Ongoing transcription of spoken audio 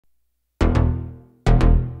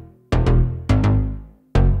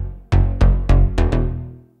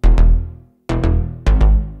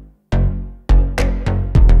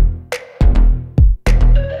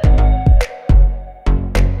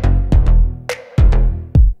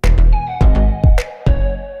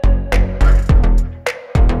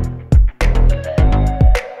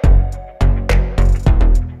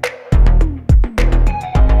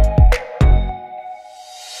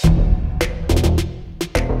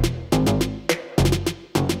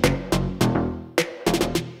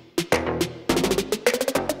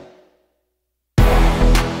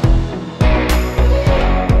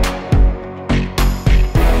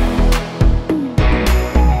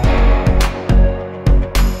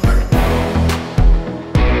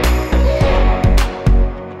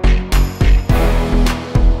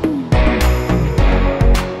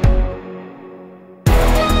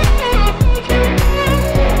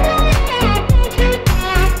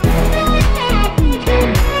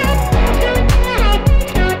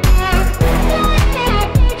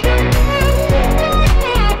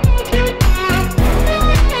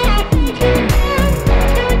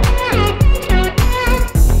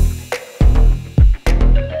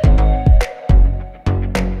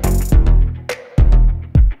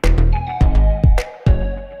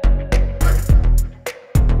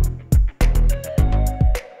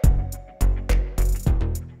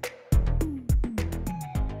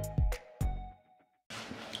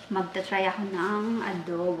Magta-try ako ng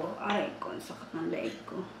adobo. Aray ko, ang sakit ng leg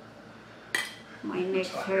ko. My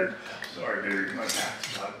neck hurt. Sorry, dude, my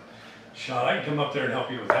back's not shot. I can come up there and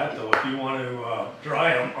help you with that, though. If you want to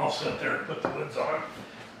dry them, I'll sit there and put the lids on.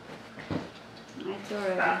 It's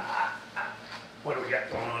alright. What do we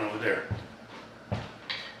got going on over there?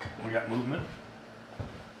 We got movement?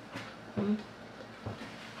 Hmm?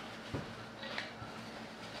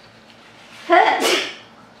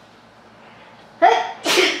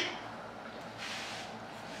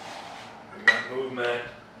 We got movement.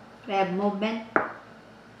 We have movement.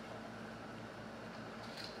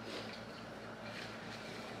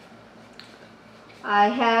 I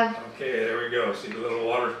have... Okay, there we go. See the little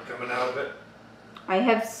water coming out of it? I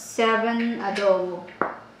have 7 adobo.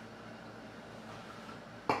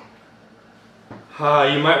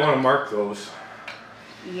 You might want to mark those.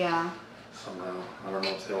 Yeah. Somehow. I don't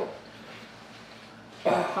know if they'll...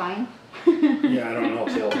 Fine. Yeah, I don't know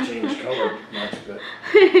if they'll change color much, but...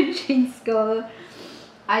 Change color.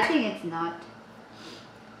 I think it's not.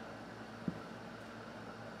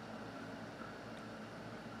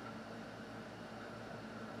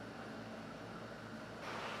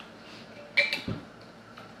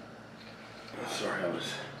 Sorry, I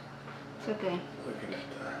was It's okay. looking at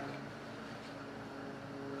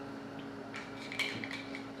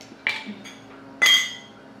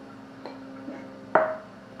that.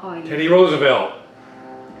 Oh, Teddy Roosevelt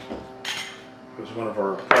was one of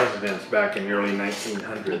our presidents back in the early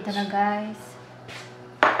 1900s. Ito na, guys.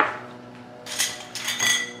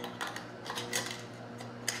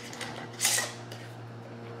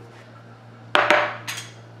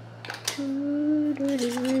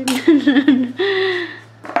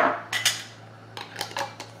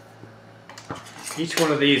 Each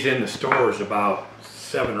one of these in the store is about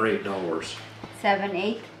 $7 or $8. 7,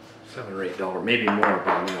 8. $7 or $8, maybe more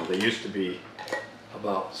by now. They used to be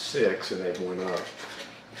about $6 and they've went up.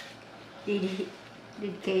 Did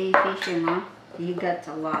Kay Fisher, no? He got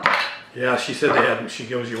a lot. Yeah, she said they had. She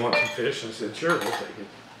goes, "You want some fish?" I said, "Sure, we'll take it."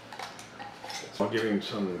 So I'll give him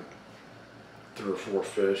some 3 or 4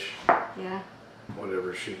 fish. Yeah.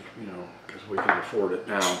 Whatever she, you know, because we can afford it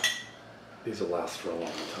now. These will last for a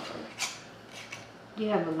long time. You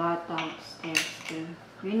have a lot downstairs too.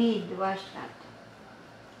 You need to wash that.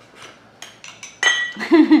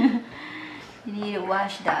 You need to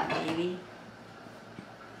wash that, baby.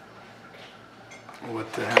 What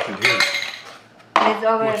happened here? It's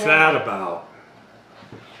over What's there. that about?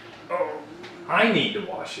 Oh, I need to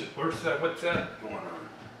wash it. Where's that? What's that going on?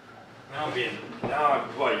 Now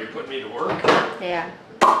what? You're putting me to work? Yeah.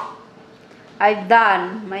 I'm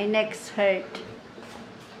done. My neck's hurt.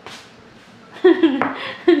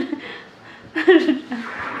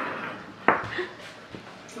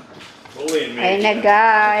 Bullying me. Ayun na,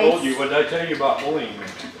 guys. I told you. What did I tell you about bullying me?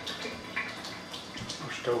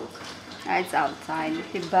 Stove. It's outside.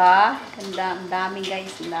 Diba? Ang dami,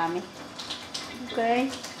 guys. Ang dami.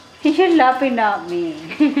 Okay. You're laughing at me.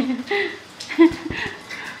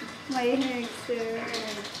 My neck's hurt.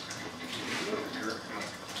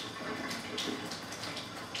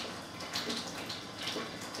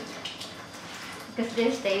 Because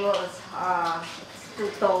this table is it's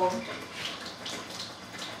too tall.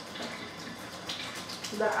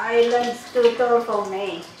 The island's too tall for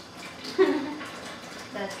me.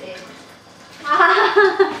 That's it.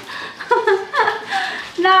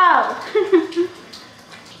 No!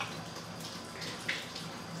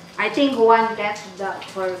 I think one left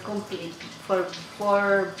for complete for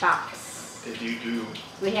 4 bucks. Did you do?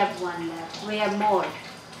 We have 1 left. We have more.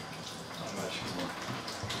 How much more?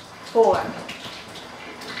 4.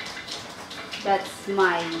 That's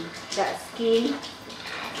mine. That skin.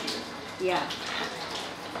 Yeah.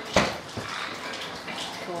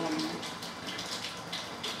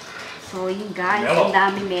 So yun guys, Hello. ang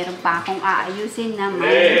dami, meron pa akong aayusin naman.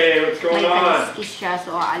 Hey, what's going may on? kaliskis siya,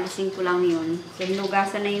 so aalisin ko lang yun. So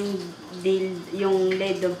hinugasan na yung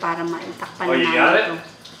lid doon para maitakpan Oh, you got it? ito.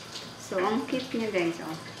 So ang cute niya guys,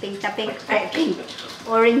 oh. Pink na pink, ay pink.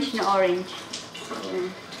 Orange na orange. So,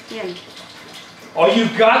 yun. Oh,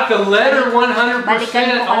 you got the letter 100%. Balikan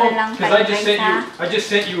ko ka na lang because I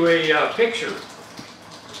just sent you a picture.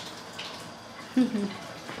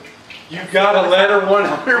 You got a letter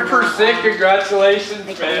 100%. Congratulations,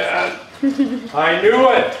 man. I knew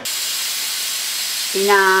it.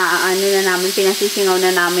 Pinasisingaw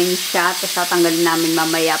na namin siya, tapos tatanggalin namin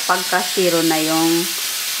mamaya pagka zero na yung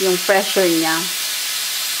pressure niya.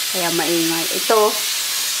 Kaya maingay. Ito,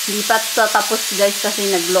 lipat sa tapos guys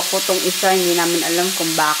kasi nagloko tong isa, hindi namin alam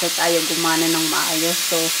kung bakit ayaw gumana ng maayos.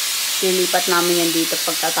 So, lilipat namin yan dito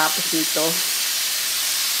pagkatapos nito.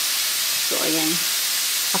 So, ayan.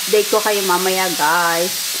 Update ko kayo mamaya,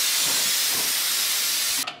 guys.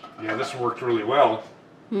 Yeah, this worked really well.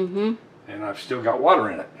 Mm-hmm. And I've still got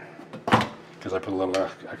water in it. Because I put a little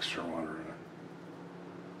extra water in it.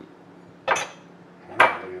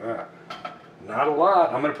 Oh, look at that. Not a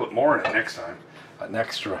lot. I'm going to put more in it next time. An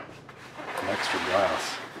extra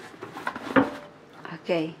glass.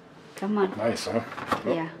 Okay. Come on. Nice, huh?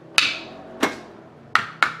 Yeah.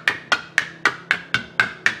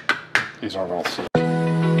 These aren't all sealed.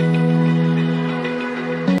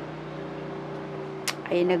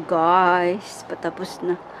 Ayun na, guys. Patapos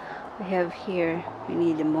na. We have here. We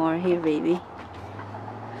need more here, baby.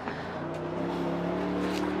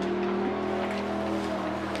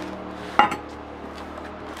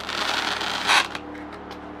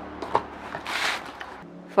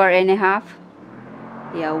 Four and a half.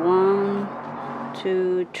 Yeah, 1,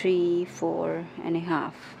 2, 3, 4 and a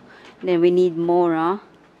half. Then we need more, huh?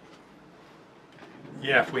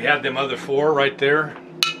 Yeah, if we had them other 4 right there,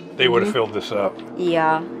 they would have filled this up.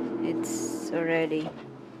 Yeah, it's already.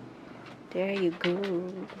 There you go.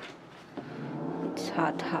 It's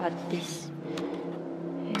hot. This.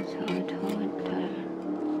 It's hot.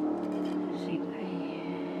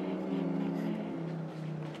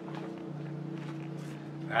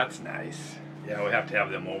 That's nice. Yeah, we have to have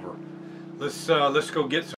them over. Let's go get some.